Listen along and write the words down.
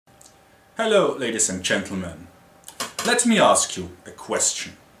Hello, ladies and gentlemen. Let me ask you a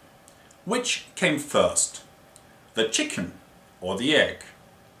question. Which came first, the chicken or the egg?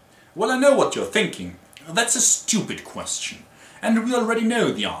 Well, I know what you're thinking. That's a stupid question, and we already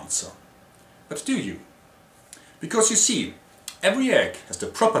know the answer. But do you? Because you see, every egg has the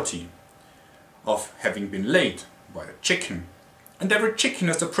property of having been laid by a chicken, and every chicken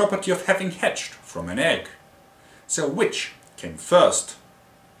has the property of having hatched from an egg. So which came first?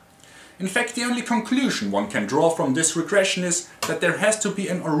 In fact, the only conclusion one can draw from this regression is that there has to be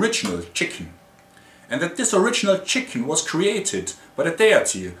an original chicken, and that this original chicken was created by the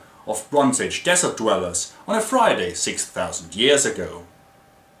deity of Bronze Age desert dwellers on a Friday 6,000 years ago.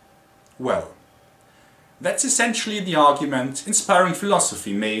 Well, that's essentially the argument Inspiring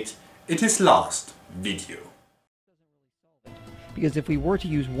Philosophy made in his last video. Because if we were to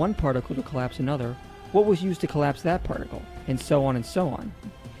use one particle to collapse another, what was used to collapse that particle? And so on and so on.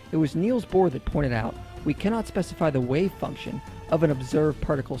 It was Niels Bohr that pointed out we cannot specify the wave function of an observed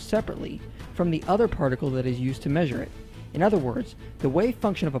particle separately from the other particle that is used to measure it. In other words, the wave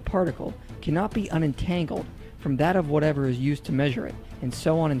function of a particle cannot be unentangled from that of whatever is used to measure it, and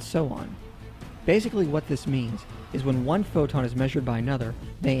so on and so on. Basically what this means is when one photon is measured by another,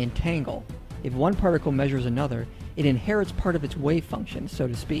 they entangle. If one particle measures another, it inherits part of its wave function, so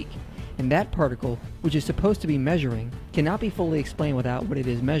to speak. And that particle, which is supposed to be measuring, cannot be fully explained without what it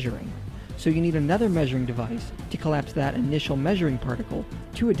is measuring. So you need another measuring device to collapse that initial measuring particle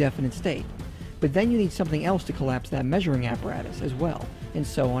to a definite state. But then you need something else to collapse that measuring apparatus as well, and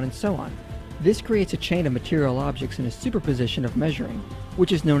so on and so on. This creates a chain of material objects in a superposition of measuring,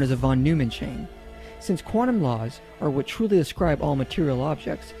 which is known as a von Neumann chain. Since quantum laws are what truly describe all material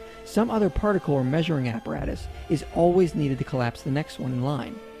objects, some other particle or measuring apparatus is always needed to collapse the next one in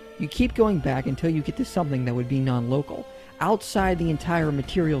line. You keep going back until you get to something that would be non-local, outside the entire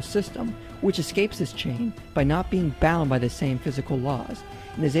material system, which escapes this chain by not being bound by the same physical laws,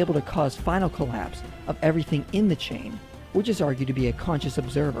 and is able to cause final collapse of everything in the chain, which is argued to be a conscious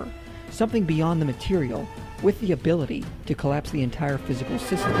observer, something beyond the material, with the ability to collapse the entire physical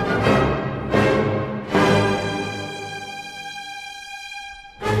system.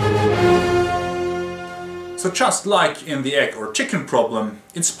 So just like in the egg or chicken problem,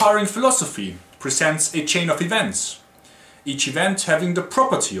 Inspiring Philosophy presents a chain of events, each event having the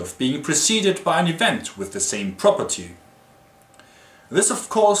property of being preceded by an event with the same property. This of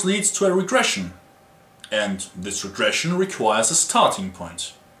course leads to a regression, and this regression requires a starting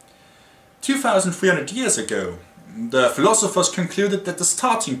point. 2,300 years ago, the philosophers concluded that the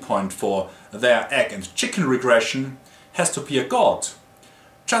starting point for their egg and chicken regression has to be a god.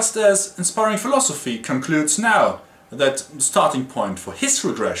 Just as Inspiring Philosophy concludes now that the starting point for his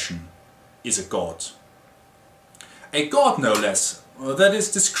regression is a god. A god, no less, that is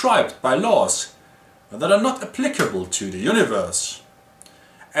described by laws that are not applicable to the universe.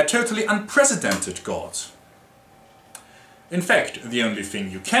 A totally unprecedented god. In fact, the only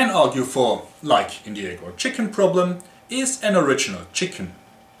thing you can argue for, like in the egg or chicken problem, is an original chicken.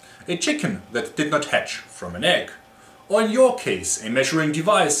 A chicken that did not hatch from an egg. Or in your case, a measuring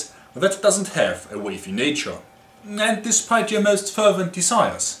device that doesn't have a wavy nature. And despite your most fervent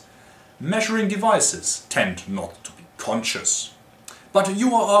desires, measuring devices tend not to be conscious. But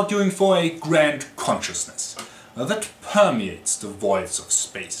you are arguing for a grand consciousness that permeates the voids of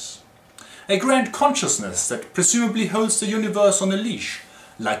space. A grand consciousness that presumably holds the universe on a leash,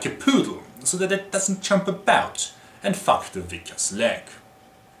 like a poodle, so that it doesn't jump about and fuck the vicar's leg.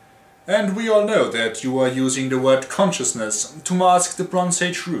 And we all know that you are using the word consciousness to mask the Bronze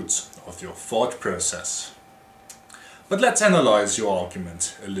Age roots of your thought process. But let's analyze your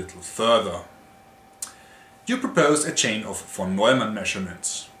argument a little further. You propose a chain of von Neumann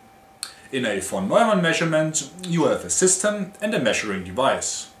measurements. In a von Neumann measurement, you have a system and a measuring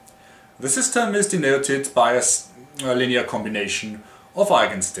device. The system is denoted by a linear combination of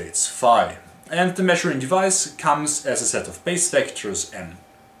eigenstates phi, and the measuring device comes as a set of base vectors n.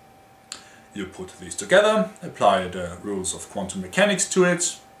 You put these together, apply the rules of quantum mechanics to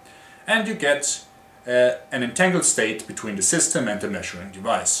it, and you get an entangled state between the system and the measuring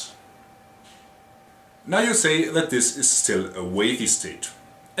device. Now you say that this is still a wavy state.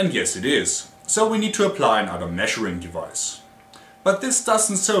 And yes, it is. So we need to apply another measuring device. But this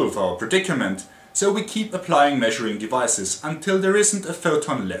doesn't solve our predicament, so we keep applying measuring devices until there isn't a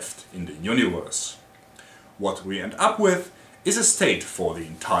photon left in the universe. What we end up with is a state for the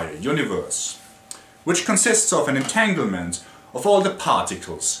entire universe, which consists of an entanglement of all the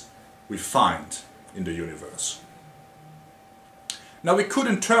particles we find in the universe. Now we could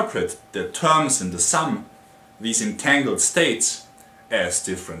interpret the terms in the sum, these entangled states, as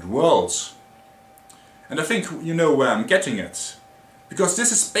different worlds. And I think you know where I'm getting at. Because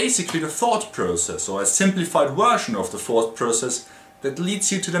this is basically the thought process, or a simplified version of the thought process that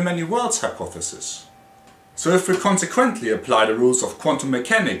leads you to the many worlds hypothesis. So if we consequently apply the rules of quantum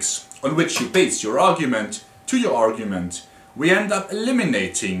mechanics on which you base your argument to your argument, we end up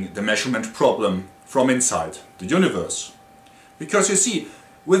eliminating the measurement problem from inside the universe. Because you see,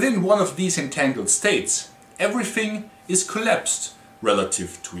 within one of these entangled states, everything is collapsed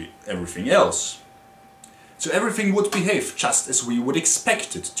relative to everything else. So everything would behave just as we would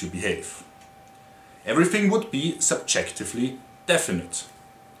expect it to behave. Everything would be subjectively definite.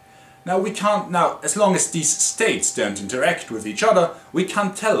 Now as long as these states don't interact with each other, we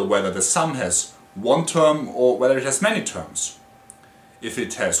can't tell whether the sum has one term or whether it has many terms. If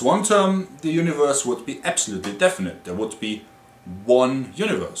it has one term, the universe would be absolutely definite. There would be one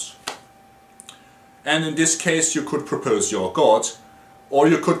universe. And in this case you could propose your God, or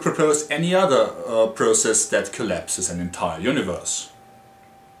you could propose any other process that collapses an entire universe.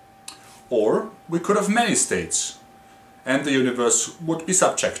 Or we could have many states, and the universe would be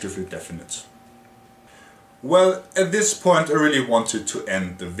subjectively definite. Well, at this point I really wanted to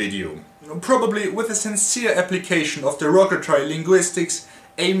end the video, probably with a sincere application of derogatory linguistics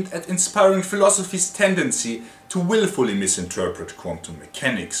aimed at inspiring philosophy's tendency to willfully misinterpret quantum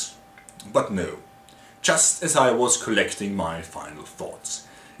mechanics. But no. Just as I was collecting my final thoughts,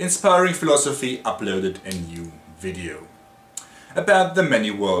 Inspiring Philosophy uploaded a new video about the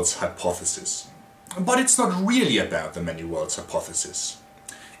many worlds hypothesis. But it's not really about the many worlds hypothesis.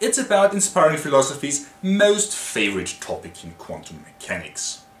 It's about Inspiring Philosophy's most favorite topic in quantum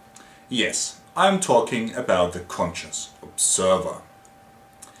mechanics. Yes, I'm talking about the conscious observer.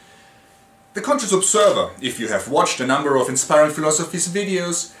 The conscious observer, if you have watched a number of Inspiring Philosophy's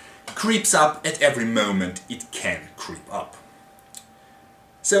videos, creeps up at every moment it can creep up.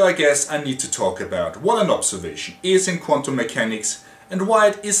 So I guess I need to talk about what an observation is in quantum mechanics and why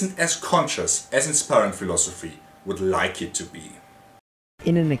it isn't as conscious as Inspiring Philosophy would like it to be.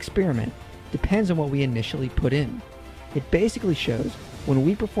 In an experiment, depends on what we initially put in. It basically shows when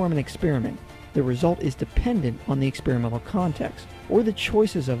we perform an experiment, the result is dependent on the experimental context or the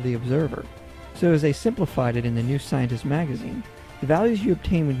choices of the observer. So as they simplified it in the New Scientist magazine, the values you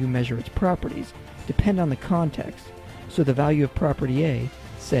obtain when you measure its properties depend on the context, so the value of property A,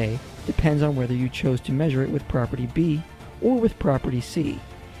 say, depends on whether you chose to measure it with property B or with property C.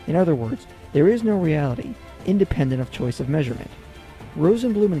 In other words, there is no reality independent of choice of measurement.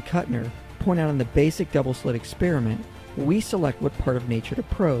 Rosenblum and Kuttner point out in the basic double-slit experiment, we select what part of nature to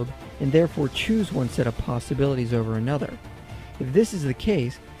probe and therefore choose one set of possibilities over another. If this is the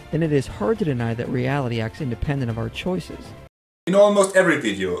case, then it is hard to deny that reality acts independent of our choices. In almost every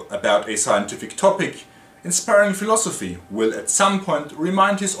video about a scientific topic, Inspiring Philosophy will at some point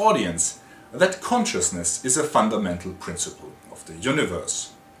remind his audience that consciousness is a fundamental principle of the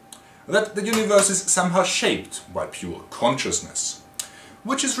universe. That the universe is somehow shaped by pure consciousness,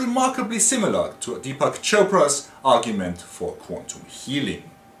 which is remarkably similar to Deepak Chopra's argument for quantum healing.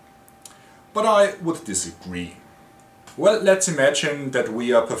 But I would disagree. Well, let's imagine that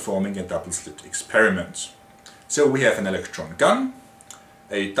we are performing a double-slit experiment. So we have an electron gun,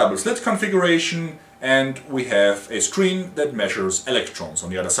 a double-slit configuration, and we have a screen that measures electrons on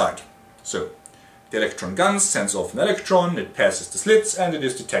the other side. So the electron gun sends off an electron, it passes the slits, and it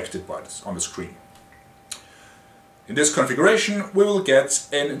is detected on the screen. In this configuration we will get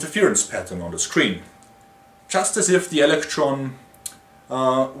an interference pattern on the screen, just as if the electron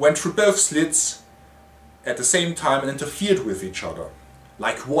went through both slits at the same time and interfered with each other,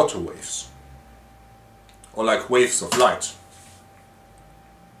 like water waves, or like waves of light.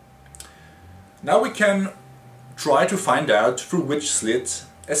 Now we can try to find out through which slit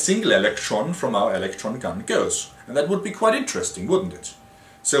a single electron from our electron gun goes. And that would be quite interesting, wouldn't it?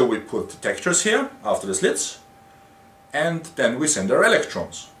 So we put detectors here after the slits, and then we send our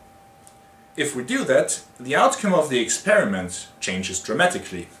electrons. If we do that, the outcome of the experiment changes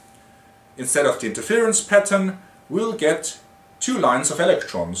dramatically. Instead of the interference pattern, we'll get two lines of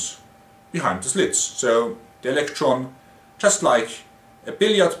electrons behind the slits. So the electron, just like a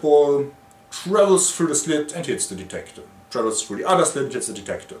billiard ball, travels through the slit and hits the detector. Travels through the other slit and hits the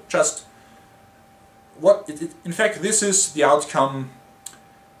detector. In fact, this is the outcome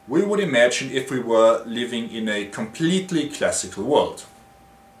we would imagine if we were living in a completely classical world.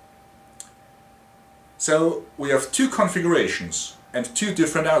 So we have two configurations and two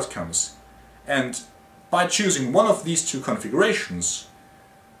different outcomes. And by choosing one of these two configurations,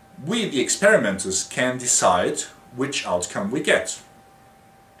 we, the experimenters, can decide which outcome we get.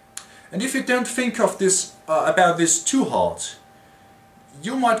 And if you don't think of this about this too hard,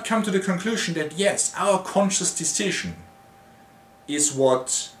 you might come to the conclusion that yes, our conscious decision is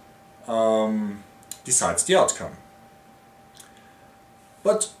what decides the outcome.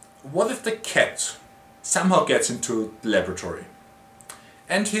 But what if the cat somehow gets into the laboratory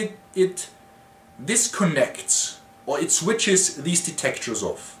and it disconnects or it switches these detectors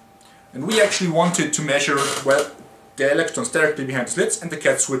off? And we actually wanted to measure, well, the electrons directly behind the slits, and the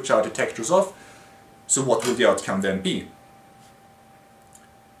cat switched our detectors off. So what will the outcome then be?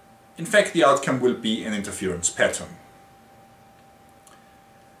 In fact, the outcome will be an interference pattern.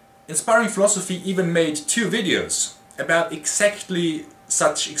 Inspiring Philosophy even made 2 videos about exactly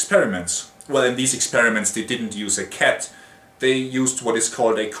such experiments. Well, in these experiments they didn't use a cat, they used what is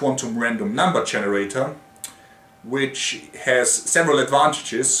called a quantum random number generator, which has several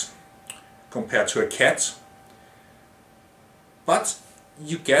advantages compared to a cat. But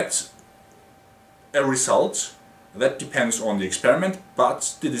you get a result that depends on the experiment,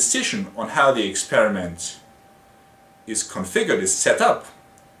 but the decision on how the experiment is configured, is set up,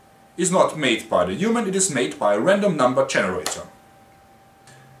 is not made by the human, it is made by a random number generator.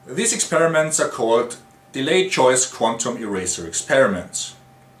 These experiments are called delayed choice quantum eraser experiments.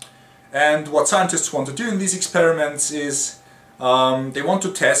 And what scientists want to do in these experiments is they want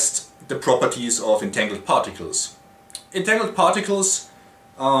to test the properties of entangled particles. Entangled particles,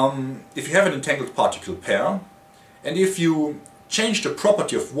 if you have an entangled particle pair, and if you change the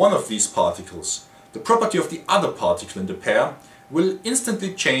property of one of these particles, the property of the other particle in the pair will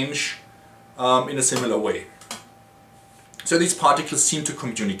instantly change in a similar way. So these particles seem to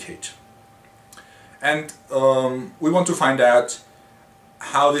communicate. And we want to find out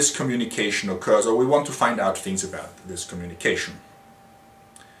how this communication occurs, or we want to find out things about this communication.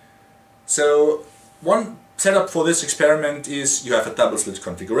 So one setup for this experiment is you have a double slit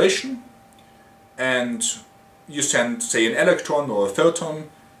configuration, and you send, say, an electron or a photon,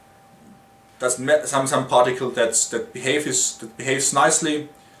 some particle that behaves nicely,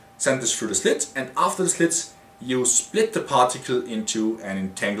 send this through the slit, and after the slits you split the particle into an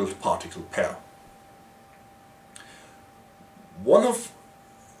entangled particle pair. One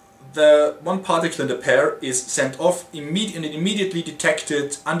particle in the pair is sent off and immediately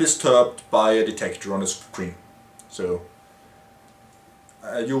detected undisturbed by a detector on the screen. So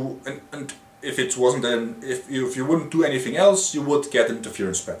if it wasn't if you wouldn't do anything else, you would get an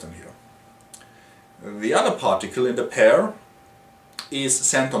interference pattern here. The other particle in the pair is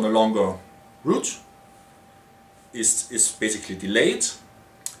sent on a longer route, is basically delayed,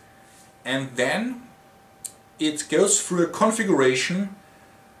 and then it goes through a configuration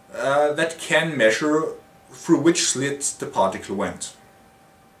that can measure through which slit the particle went.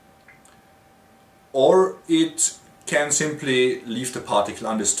 Or it can simply leave the particle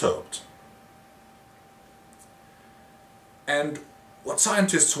undisturbed. And what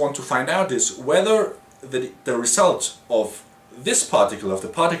scientists want to find out is whether the result of this particle, of the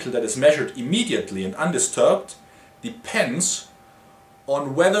particle that is measured immediately and undisturbed, depends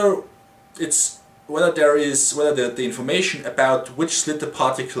on whether the information about which slit the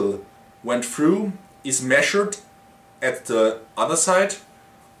particle went through is measured at the other side,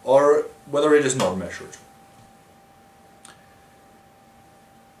 or whether it is not measured.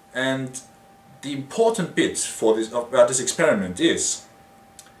 And the important bit about this experiment is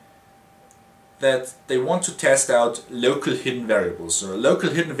that they want to test out local hidden variables. So a local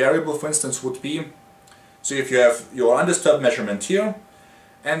hidden variable, for instance, would be, so if you have your undisturbed measurement here,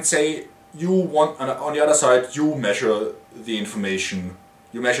 and say you want, on the other side, you measure the information,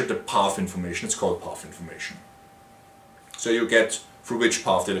 you measure the path information, it's called path information. So you get through which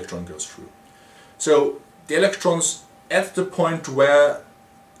path the electron goes through. So the electrons at the point where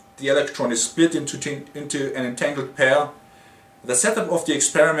the electron is split into an entangled pair, the setup of the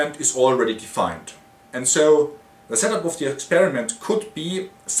experiment is already defined. And so the setup of the experiment could be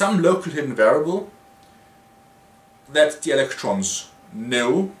some local hidden variable that the electrons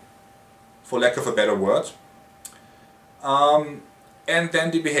know, for lack of a better word, and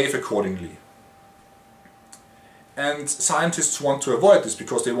then they behave accordingly. And scientists want to avoid this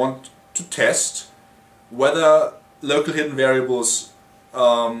because they want to test whether local hidden variables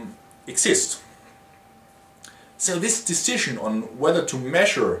exist. So this decision on whether to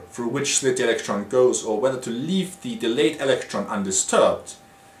measure through which slit the electron goes or whether to leave the delayed electron undisturbed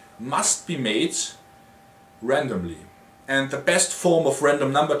must be made randomly. And the best form of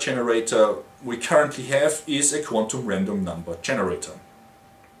random number generator we currently have is a quantum random number generator.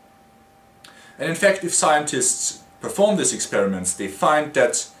 And in fact, if scientists perform these experiments, they find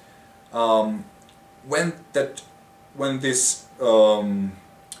that when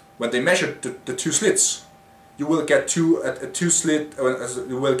they measured the two slits, you will get you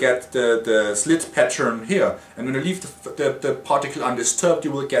will get the slit pattern here, and when you leave the particle undisturbed,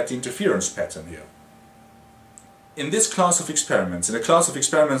 you will get the interference pattern here. In this class of experiments, in a class of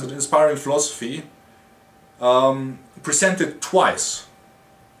experiments in inspiring philosophy, presented twice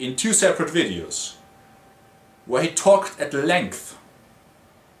in 2 separate videos, where he talked at length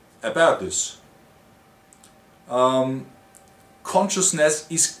about this. Consciousness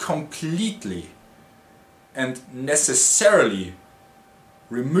is completely and necessarily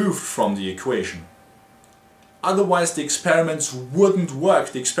removed from the equation. Otherwise the experiments wouldn't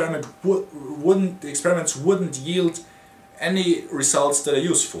work, the experiments wouldn't yield any results that are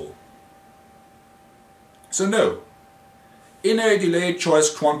useful. So no, in a delayed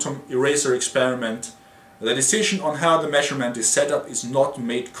choice quantum eraser experiment, the decision on how the measurement is set up is not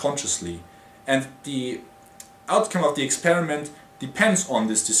made consciously, and the outcome of the experiment depends on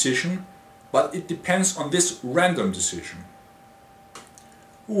this decision, but it depends on this random decision.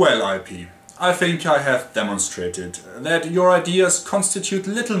 Well, IP, I think I have demonstrated that your ideas constitute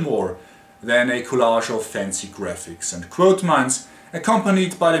little more than a collage of fancy graphics and quote mines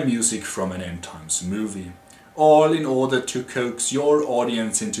accompanied by the music from an end times movie, all in order to coax your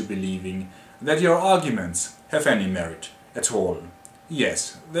audience into believing that your arguments have any merit at all.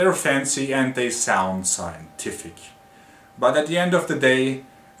 Yes, they're fancy and they sound scientific, but at the end of the day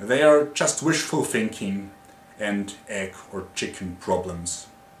they are just wishful thinking and egg or chicken problems.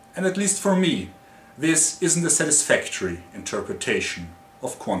 And at least for me, this isn't a satisfactory interpretation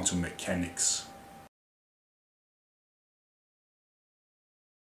of quantum mechanics.